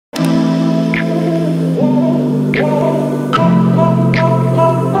Good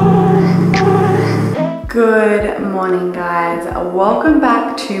morning guys, welcome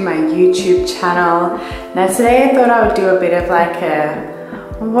back to my YouTube channel. Now today I thought I would do a bit of like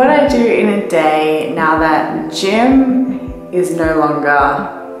what I do in a day now that gym is no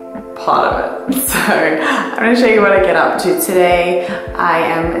longer part of it. So I'm going to show you what I get up to today. I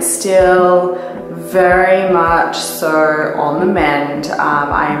am still very much so on the mend.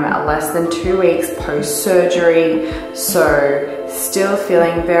 I'm less than 2 weeks post-surgery, so still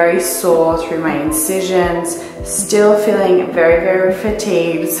feeling very sore through my incisions, still feeling very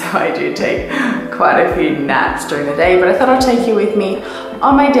fatigued, so I do take quite a few naps during the day, but I thought I'd take you with me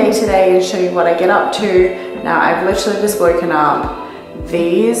on my day today and show you what I get up to. Now I've literally just woken up.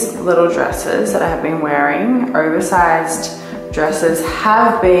 These little dresses that I have been wearing, oversized dresses,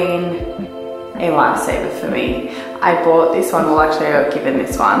 have been a lifesaver for me. I bought this one, well actually I got given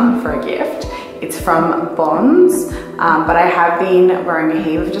this one for a gift. It's from Bonds, but I have been wearing a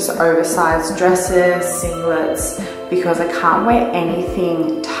heap of just oversized dresses, singlets, because I can't wear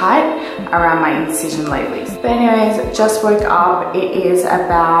anything tight around my incision lately. But anyways, just woke up. It is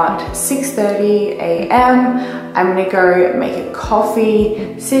about 6:30 a.m. I'm gonna go make a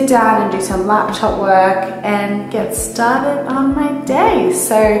coffee, sit down and do some laptop work and get started on my day.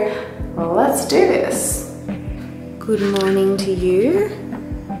 So let's do this. Good morning to you.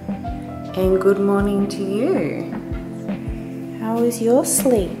 And good morning to you. How was your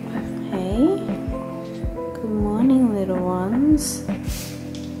sleep? Hey? Good morning, little ones.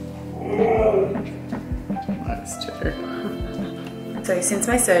 That's true. So since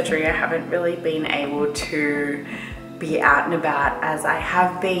my surgery, I haven't really been able to be out and about as I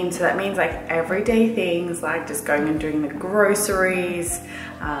have been. So that means like everyday things like just going and doing the groceries,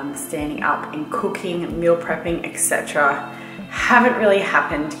 standing up and cooking, meal prepping, etc. haven't really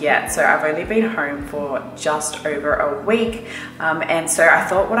happened yet. So I've only been home for just over a week, and so I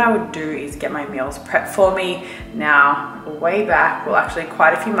thought what I would do is get my meals prepped for me. Now way back, well actually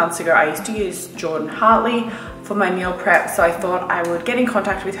quite a few months ago, I used to use Jordan Hartley for my meal prep, so I thought I would get in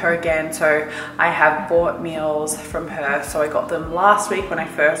contact with her again. So I have bought meals from her. So I got them last week when I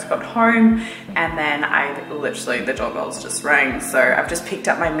first got home, and then I literally, the doorbells just rang. So I've just picked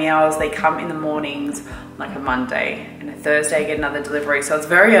up my meals. They come in the mornings, like a Monday and a Thursday I get another delivery. So it's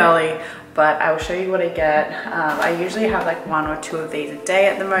very early, but I will show you what I get. I usually have like 1 or 2 of these a day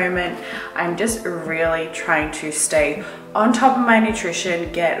at the moment. I'm just really trying to stay on top of my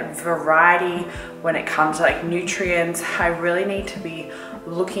nutrition, get variety when it comes to like nutrients. I really need to be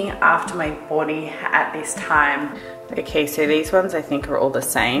looking after my body at this time. Okay, so these ones I think are all the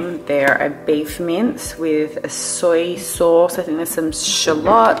same. They're a beef mince with a soy sauce. I think there's some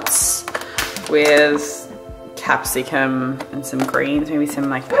shallots with capsicum and some greens, maybe some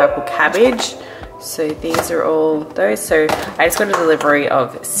like purple cabbage. So these are all those. So I just got a delivery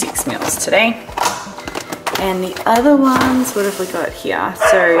of 6 meals today. And the other ones, what have we got here?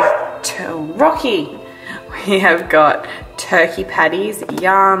 So Rocky, we have got turkey patties,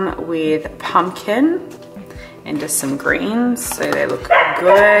 yum, with pumpkin and just some greens. So they look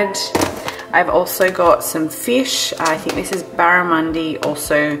good. I've also got some fish. I think this is barramundi,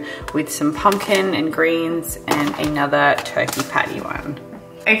 also with some pumpkin and greens, and another turkey patty one.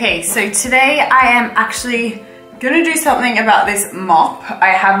 Okay, so today I am actually gonna do something about this mop. I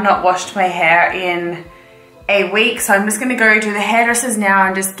have not washed my hair in a week, so I'm just gonna go to the hairdressers now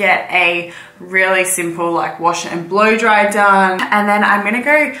and just get a really simple like wash and blow dry done, and then I'm gonna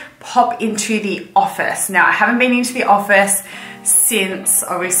go pop into the office. Now I haven't been into the office since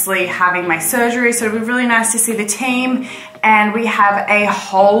obviously having my surgery, so it'll be really nice to see the team, and we have a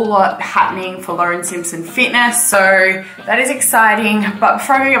whole lot happening for Lauren Simpson Fitness, so that is exciting. But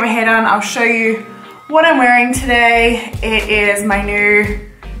before I go get my hair done, I'll show you what I'm wearing today. It is my new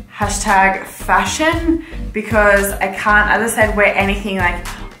 #fashion, because I can't, as I said, wear anything like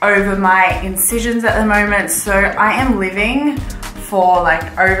over my incisions at the moment, so I am living for like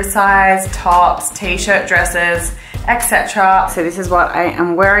oversized tops, t-shirt, dresses, etc. So this is what I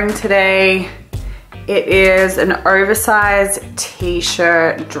am wearing today. It is an oversized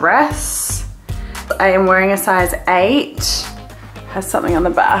t-shirt dress. I am wearing a size 8. Has something on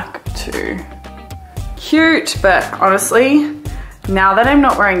the back too. Cute, but honestly, now that I'm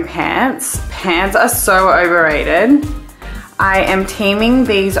not wearing pants, pants are so overrated. I am teaming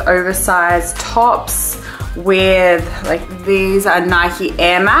these oversized tops with, like, these are Nike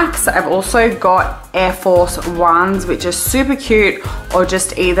Air Max. I've also got Air Force Ones, which are super cute, or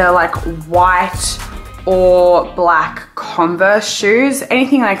just either like white or black Converse shoes.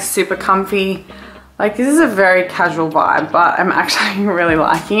 Anything like super comfy. Like, this is a very casual vibe, but I'm actually really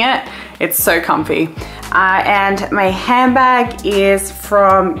liking it. It's so comfy. and my handbag is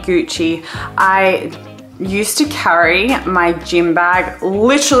from Gucci. I used to carry my gym bag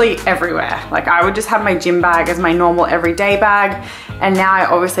literally everywhere. Like I would just have my gym bag as my normal everyday bag, and now I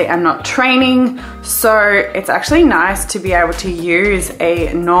obviously am not training, so it's actually nice to be able to use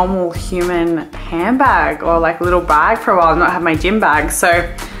a normal human handbag or like little bag for a while and not have my gym bag.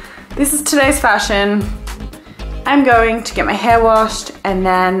 So this is today's fashion. I'm going to get my hair washed and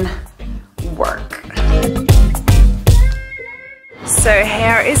then work. So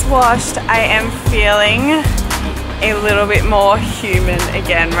hair is washed. I am feeling a little bit more human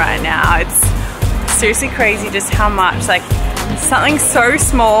again right now. It's seriously crazy just how much like something so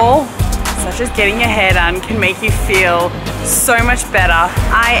small, such as getting your hair done, can make you feel so much better.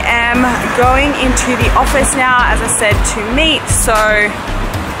 I am going into the office now, as I said, to meet, so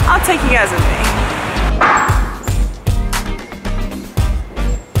I'll take you guys with me.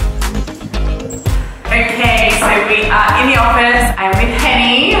 Okay, so we are in the office. I'm with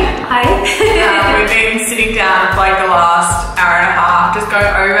Henny. Hi. We've been sitting down for like the last hour and a half, just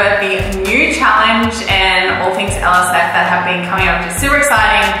going over the new challenge and all things LSF that have been coming up, which is super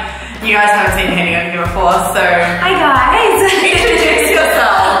exciting. You guys haven't seen Henny on here before, so hi guys. Introduce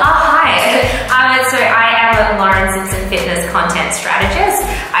yourself. Hi. So I am a Lauren Simpson fitness content strategist.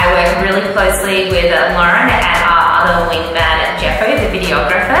 I work really closely with Lauren and our other wingman Jeffo, the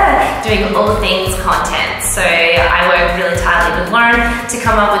videographer, doing all things content. So I work really tightly with Lauren to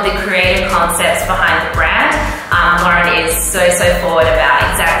come up with the creative concepts behind the brand. Lauren is so forward about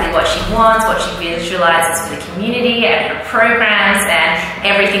exactly what she wants, what she visualizes for the community and her programs and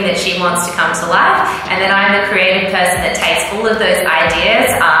everything that she wants to come to life. And then I'm the creative person that takes all of those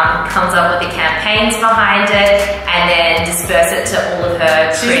ideas, comes up with the campaigns behind it, and then disperse it to all of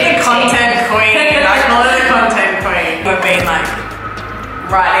her creative She's the content queen. I call her the content queen. We've been like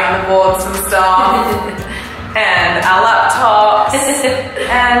writing on the boards and stuff. And our laptops,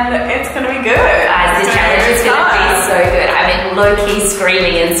 and it's gonna be good. Guys, the challenge is gonna be so good. I mean, low-key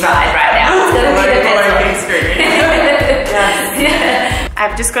screaming inside right now. It's gonna be the best. Low-key screaming. Yes.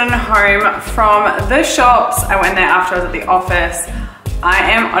 I've just gotten home from the shops. I went there after I was at the office. I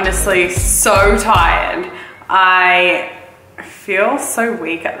am honestly so tired. I feel so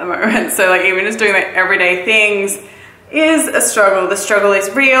weak at the moment. So like even just doing like everyday things is a struggle. The struggle is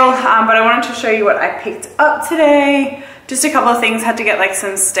real, but I wanted to show you what I picked up today. Just a couple of things. Had to get like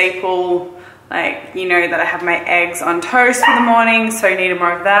some staple, like, you know, that I have my eggs on toast for the morning, so I needed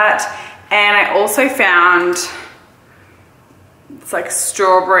more of that. And I also found, it's like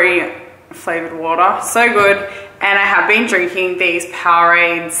strawberry flavored water, so good. And I have been drinking these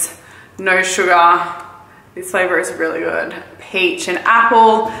Powerades, no sugar. This flavor is really good. Peach and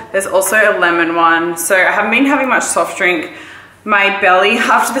apple. There's also a lemon one. So I haven't been having much soft drink. My belly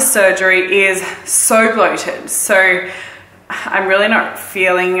after the surgery is so bloated. So I'm really not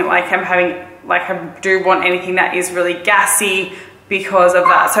feeling like I'm having, like I do want anything that is really gassy because of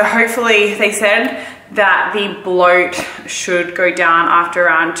that. So hopefully they said that the bloat should go down after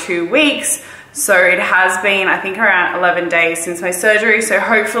around 2 weeks. So it has been, I think, around 11 days since my surgery. So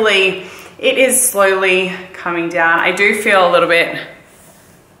hopefully it is slowly coming down. I do feel a little bit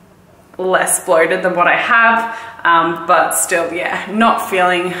less bloated than what I have, but still, yeah, not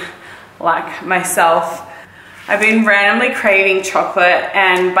feeling like myself. I've been randomly craving chocolate,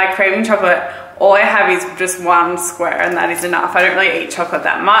 and by craving chocolate, all I have is just one square, and that is enough. I don't really eat chocolate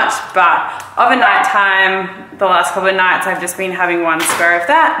that much, but of a night time, the last couple of nights, I've just been having one square of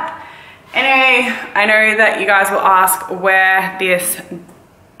that. Anyway, I know that you guys will ask where this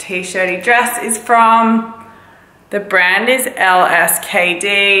t-shirty dress is from. The brand is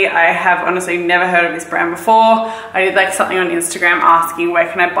LSKD. I have honestly never heard of this brand before. I did like something on Instagram asking where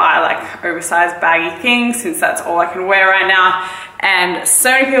can I buy like oversized baggy things, since that's all I can wear right now. And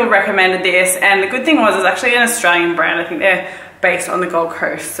so many people recommended this, and the good thing was it's actually an Australian brand. I think they're based on the Gold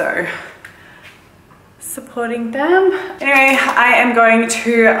Coast, so supporting them. Anyway, I am going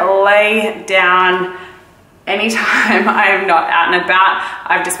to lay down anytime I am not out and about.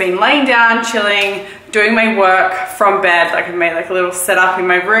 I've just been laying down, chilling, doing my work from bed. Like I've made like a little setup in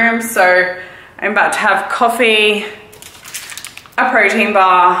my room. So I'm about to have coffee, a protein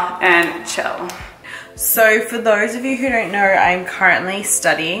bar, and chill. So for those of you who don't know, I'm currently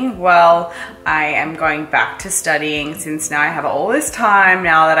studying. Well, I am going back to studying since now I have all this time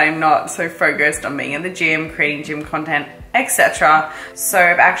now that I'm not so focused on being in the gym, creating gym content, etc. So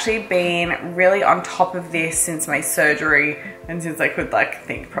I've actually been really on top of this since my surgery and since I could like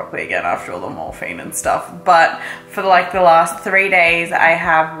think properly again after all the morphine and stuff. But for like the last 3 days, I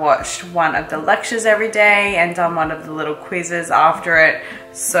have watched one of the lectures every day and done one of the little quizzes after it.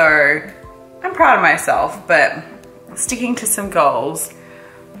 So I'm proud of myself, but sticking to some goals.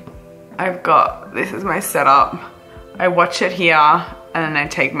 This is my setup. I watch it here and then I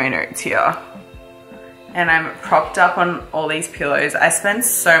take my notes here. And I'm propped up on all these pillows. I spend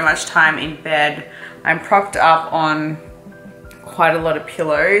so much time in bed. I'm propped up on quite a lot of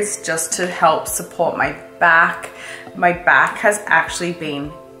pillows just to help support my back. My back has actually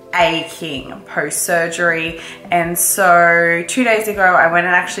been aching post-surgery, and so 2 days ago I went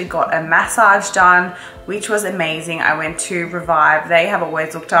and actually got a massage done, which was amazing. I went to Revive. They have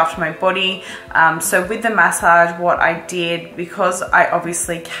always looked after my body. So with the massage, what I did, because I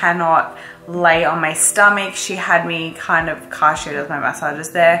obviously cannot lay on my stomach, she had me kind of, Kasia does my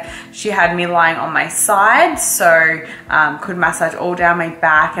massages there, she had me lying on my side, so could massage all down my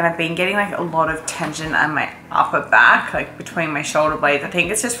back. And I've been getting like a lot of tension on my upper back, like between my shoulder blades. I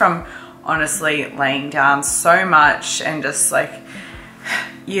think it's just from honestly laying down so much, and just like,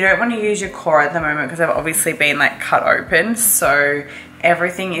 you don't want to use your core at the moment because I've obviously been like cut open, so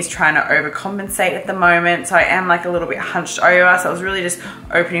everything is trying to overcompensate at the moment. So I am like a little bit hunched over, so I was really just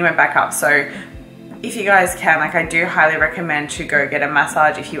opening my back up. So if you guys can, like, I do highly recommend to go get a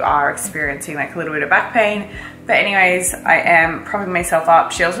massage if you are experiencing like a little bit of back pain. But anyways, I am propping myself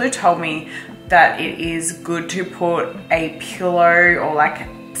up. She also told me that it is good to put a pillow or like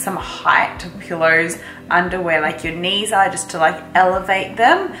some height to pillows under where like your knees are, just to like elevate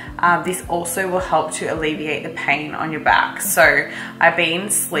them. This also will help to alleviate the pain on your back. So I've been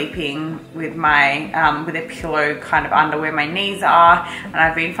sleeping with my with a pillow kind of under where my knees are, and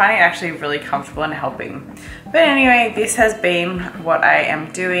I've been finding it actually really comfortable and helping. But anyway, this has been what I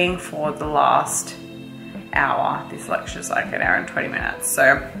am doing for the last hour. This lecture's like an hour and 20 minutes,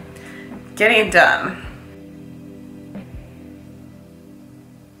 so getting it done.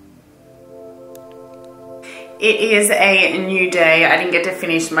 It is a new day. I didn't get to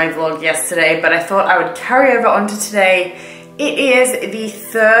finish my vlog yesterday, but I thought I would carry over onto today. It is the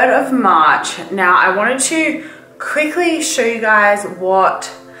 3rd of March. Now, I wanted to quickly show you guys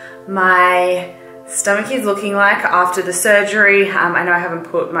what my stomach is looking like after the surgery. I know I haven't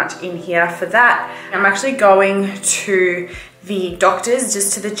put much in here for that. I'm actually going to the doctors,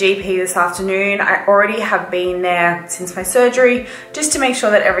 just to the GP this afternoon. I already have been there since my surgery just to make sure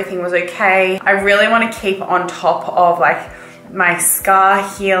that everything was okay. I really want to keep on top of like my scar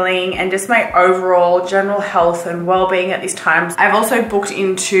healing and just my overall general health and well-being at these times. I've also booked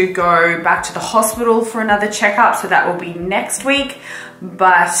in to go back to the hospital for another checkup, so that will be next week.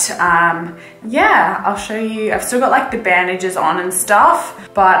 But yeah, I'll show you. I've still got like the bandages on and stuff,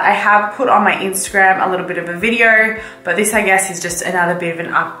 but I have put on my Instagram a little bit of a video. But this, I guess, is just another bit of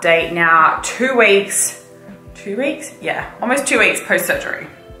an update now. 2 weeks, yeah, almost 2 weeks post-surgery.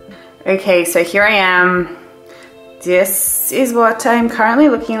 Okay, so here I am. This is what I'm currently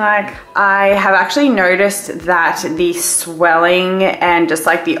looking like. I have actually noticed that the swelling and just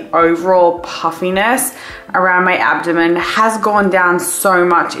like the overall puffiness around my abdomen has gone down so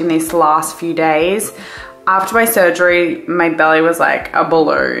much in these last few days. After my surgery, my belly was like a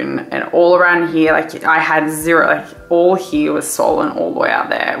balloon, and all around here, like I had zero, like all here was swollen all the way out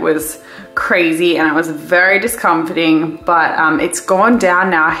there. It was crazy and it was very discomforting, but it's gone down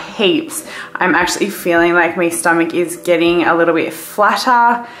now heaps. I'm actually feeling like my stomach is getting a little bit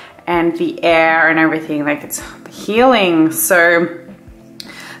flatter, and the air and everything, like it's healing. So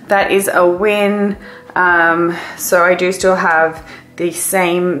that is a win. So I do still have the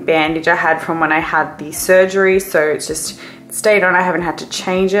same bandage I had from when I had the surgery, so it's just stayed on. I haven't had to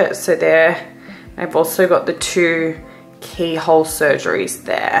change it. So there, I've also got the 2 keyhole surgeries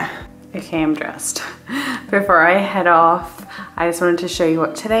there. Okay, I'm dressed. Before I head off, I just wanted to show you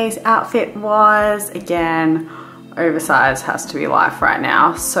what today's outfit was. Again, oversized has to be life right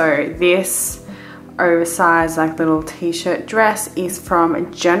now. So this oversized like little t-shirt dress is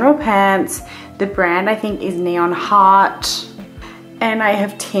from General Pants. The brand I think is Neon Heart. And I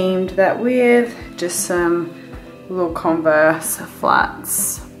have teamed that with just some little Converse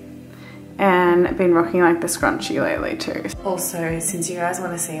flats. And I've been rocking like the scrunchie lately too. Also, since you guys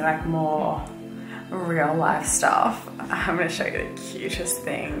want to see like more real life stuff, I'm going to show you the cutest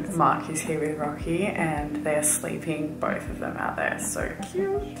things. Mark is here with Rocky and they're sleeping, both of them out there. So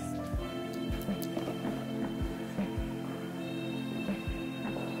cute.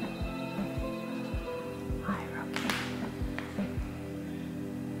 Hi, Rocky.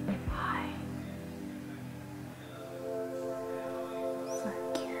 Hi. So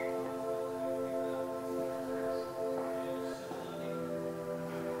cute.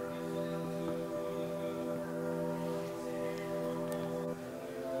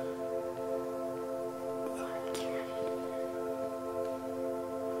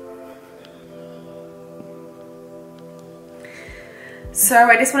 So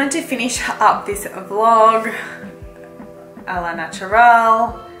I just wanted to finish up this vlog a la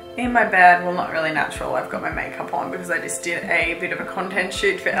natural in my bed. Well, not really natural, I've got my makeup on because I just did a bit of a content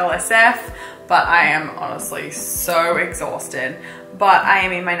shoot for LSF, but I am honestly so exhausted. But I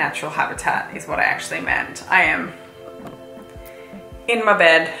am in my natural habitat is what I actually meant. I am in my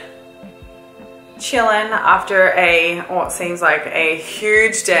bed chilling after what seems like a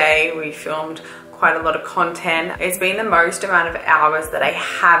huge day. We filmed quite a lot of content. It's been the most amount of hours that I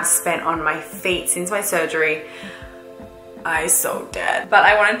have spent on my feet since my surgery. I'm so dead. But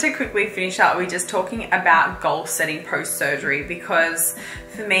I wanted to quickly finish up with just talking about goal setting post-surgery, because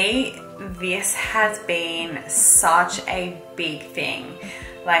for me, this has been such a big thing.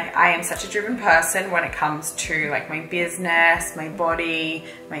 Like, I am such a driven person when it comes to like my business, my body,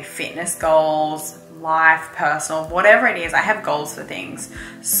 my fitness goals, life, personal, whatever it is, I have goals for things.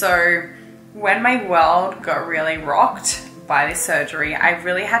 So when my world got really rocked by this surgery, I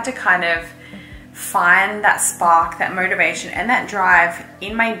really had to kind of find that spark, that motivation, and that drive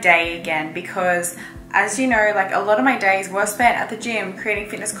in my day again, because as you know, like a lot of my days were spent at the gym creating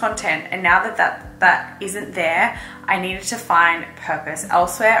fitness content, and now that isn't there, I needed to find purpose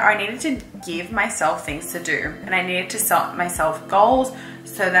elsewhere, or I needed to give myself things to do, and I needed to set myself goals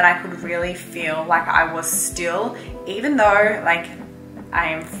so that I could really feel like I was still, even though like I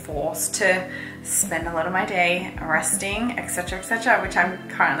am forced to spend a lot of my day resting, etc., etc., which I'm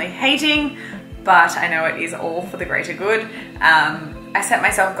currently hating, but I know it is all for the greater good. I set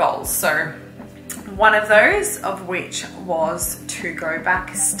myself goals. So one of those of which was to go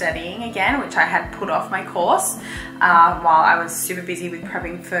back studying again, which I had put off my course while I was super busy with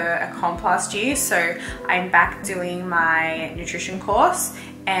prepping for a comp last year. So I'm back doing my nutrition course,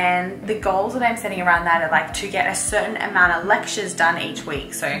 and the goals that I'm setting around that are like to get a certain amount of lectures done each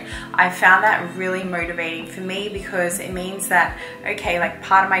week. So I found that really motivating for me, because it means that, okay, like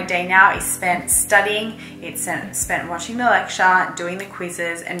part of my day now is spent studying, it's spent watching the lecture, doing the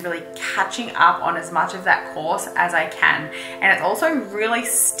quizzes, and really catching up on as much of that course as I can. And it's also really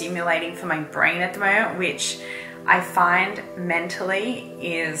stimulating for my brain at the moment, which I find mentally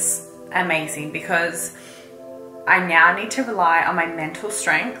is amazing, because I now need to rely on my mental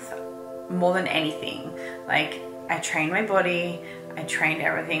strength more than anything. Like, I trained my body, I trained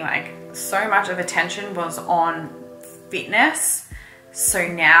everything, like so much of attention was on fitness. So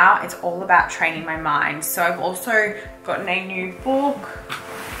now it's all about training my mind. So I've also gotten a new book.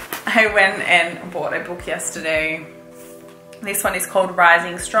 I went and bought a book yesterday. This one is called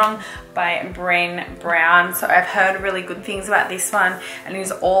Rising Strong by Brené Brown. So I've heard really good things about this one, and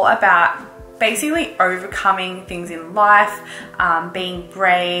it's all about basically overcoming things in life, being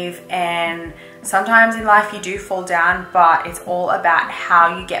brave, and sometimes in life you do fall down, but it's all about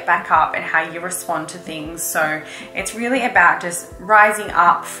how you get back up and how you respond to things. So it's really about just rising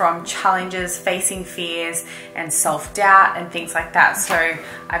up from challenges, facing fears and self-doubt and things like that. So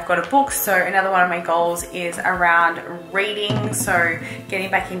I've got a book. So another one of my goals is around reading, so getting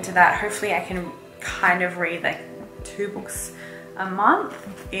back into that. Hopefully I can kind of read like 2 books a month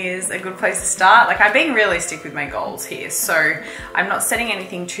is a good place to start. Like, I'm being realistic with my goals here, so I'm not setting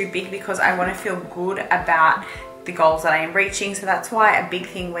anything too big, because I want to feel good about the goals that I am reaching. So that's why a big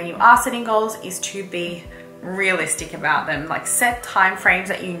thing when you are setting goals is to be realistic about them. Like, set time frames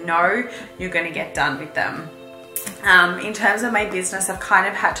that you know you're going to get done with them. In terms of my business, I've kind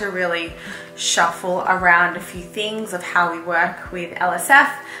of had to really shuffle around a few things of how we work with LSF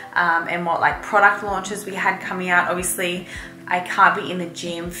and what like product launches we had coming out. Obviously, I can't be in the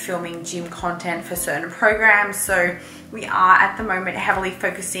gym filming gym content for certain programs, so we are at the moment heavily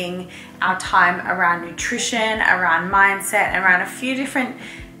focusing our time around nutrition, around mindset, and around a few different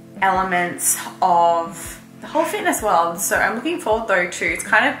elements of the whole fitness world. So I'm looking forward though to, it's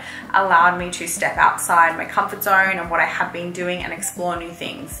kind of allowed me to step outside my comfort zone and what I have been doing and explore new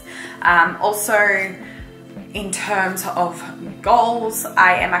things. Also, in terms of goals,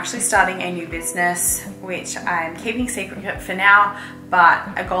 I am actually starting a new business, which I'm keeping secret for now, but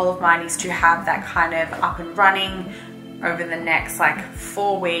a goal of mine is to have that kind of up and running over the next like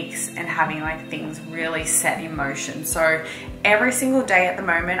 4 weeks and having like things really set in motion. So every single day at the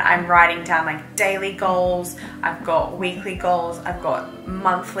moment, I'm writing down like daily goals, I've got weekly goals, I've got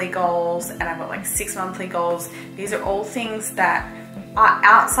monthly goals, and I've got like 6 monthly goals. These are all things that are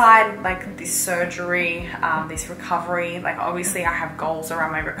outside like this surgery, this recovery. Like, obviously I have goals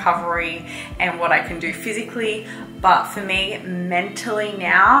around my recovery and what I can do physically, but for me mentally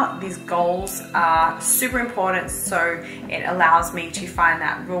now, these goals are super important, so it allows me to find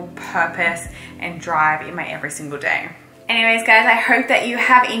that real purpose and drive in my every single day. Anyways guys, I hope that you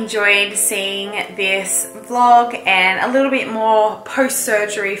have enjoyed seeing this vlog and a little bit more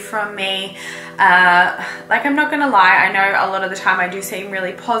post-surgery from me. Like, I'm not gonna lie, I know a lot of the time I do seem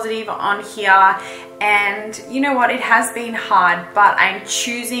really positive on here, and you know what, it has been hard, but I'm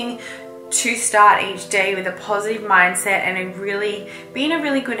choosing to start each day with a positive mindset and be in a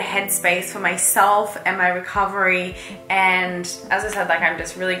really good headspace for myself and my recovery. And as I said, like, I'm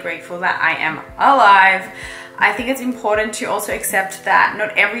just really grateful that I am alive. I think it's important to also accept that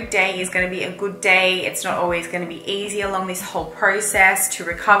not every day is going to be a good day. It's not always going to be easy along this whole process to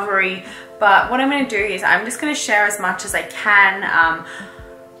recovery. But what I'm going to do is I'm just going to share as much as I can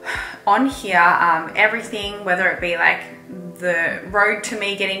on here, everything, whether it be like the road to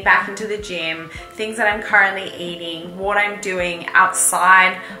me getting back into the gym, things that I'm currently eating, what I'm doing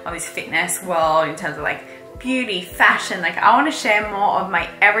outside of this fitness world in terms of like beauty, fashion. Like, I want to share more of my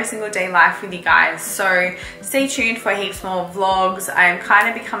every single day life with you guys, so stay tuned for heaps more vlogs. I'm kind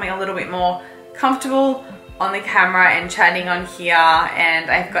of becoming a little bit more comfortable on the camera and chatting on here, and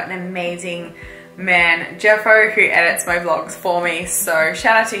I've got an amazing man, Jeffo, who edits my vlogs for me, so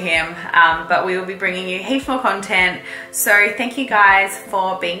shout out to him. But we will be bringing you heaps more content, so thank you guys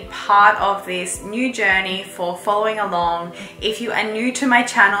for being part of this new journey, for following along. If you are new to my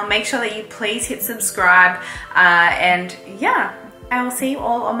channel, make sure that you please hit subscribe, and yeah, I will see you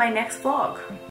all on my next vlog.